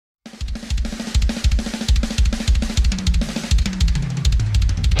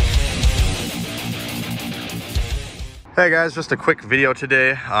Hey guys, just a quick video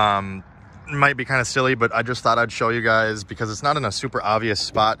today. Might be kind of silly, but I just thought I'd show you guys because it's not in a super obvious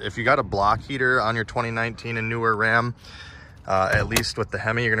spot. If you got a block heater on your 2019 and newer Ram, at least with the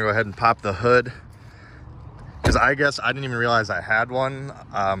Hemi, you're gonna go ahead and pop the hood. Because I guess I didn't even realize I had one.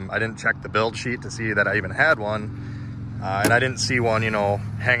 I didn't check the build sheet to see that I even had one. And I didn't see one, you know,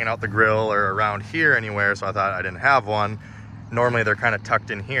 hanging out the grill or around here anywhere, so I thought I didn't have one. Normally they're kind of tucked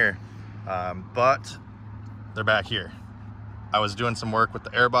in here, but they're back here. I was doing some work with the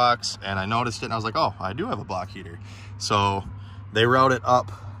airbox and I noticed it and I was like, oh, I do have a block heater. So they route it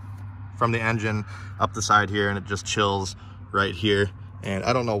up from the engine up the side here and it just chills right here. And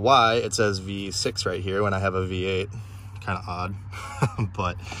I don't know why it says V6 right here when I have a V8, kind of odd.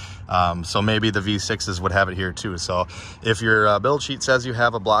 But so maybe the V6s would have it here too. So if your build sheet says you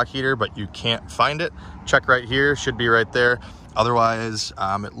have a block heater but you can't find it, check right here, should be right there. Otherwise,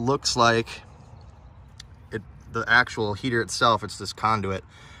 it looks like the actual heater itself, it's this conduit.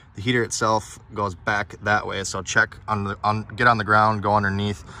 The heater itself goes back that way. So check get on the ground, go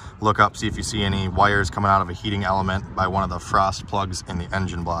underneath, look up, see if you see any wires coming out of a heating element by one of the frost plugs in the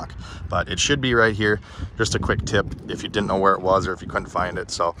engine block. But it should be right here. Just a quick tip if you didn't know where it was or if you couldn't find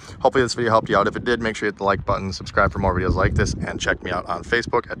it. So hopefully this video helped you out. If it did, make sure you hit the like button, subscribe for more videos like this, and check me out on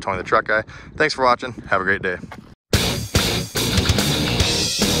Facebook at Tony the Truck Guy. Thanks for watching. Have a great day.